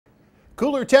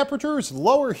Cooler temperatures,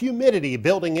 lower humidity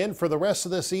building in for the rest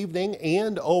of this evening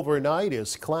and overnight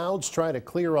as clouds try to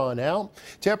clear on out.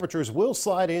 Temperatures will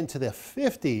slide into the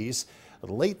 50s.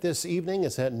 Late this evening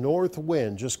as that north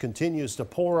wind just continues to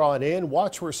pour on in.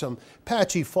 Watch for some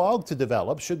patchy fog to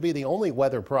develop. Should be the only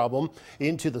weather problem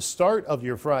into the start of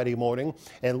your Friday morning.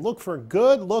 And look for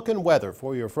good looking weather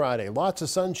for your Friday. Lots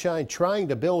of sunshine trying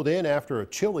to build in after a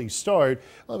chilly start.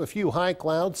 We'll have a few high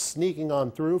clouds sneaking on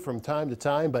through from time to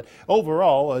time. But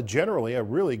overall, generally a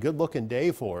really good looking day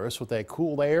for us with that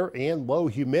cool air and low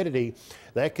humidity.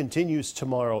 That continues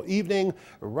tomorrow evening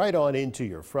right on into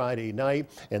your Friday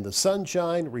night. And the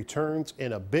sunshine returns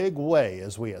in a big way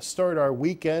as we start our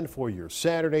weekend for your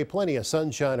Saturday. Plenty of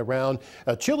sunshine around.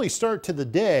 A chilly start to the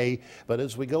day, but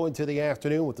as we go into the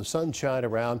afternoon with the sunshine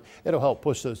around, it'll help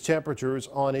push those temperatures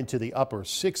on into the upper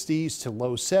 60s to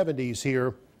low 70s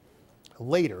here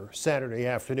later Saturday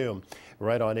afternoon,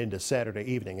 right on into Saturday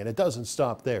evening. And it doesn't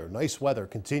stop there. Nice weather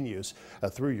continues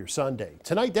through your Sunday.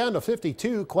 Tonight down to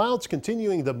 52. Clouds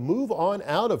continuing to move on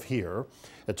out of here.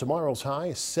 Tomorrow's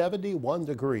high 71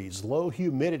 degrees. Low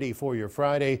humidity for your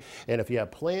Friday. And if you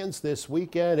have plans this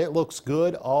weekend, it looks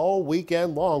good all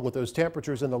weekend long with those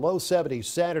temperatures in the low 70s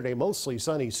Saturday. Mostly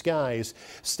sunny skies.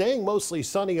 Staying mostly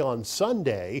sunny on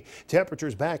Sunday.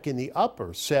 Temperatures back in the upper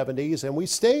 70s, and we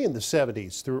stay in the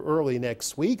 70s through early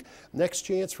next week. Next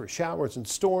chance for showers and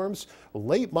storms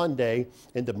late Monday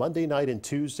into Monday night and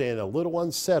Tuesday, and a little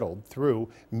unsettled through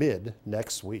mid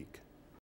next week.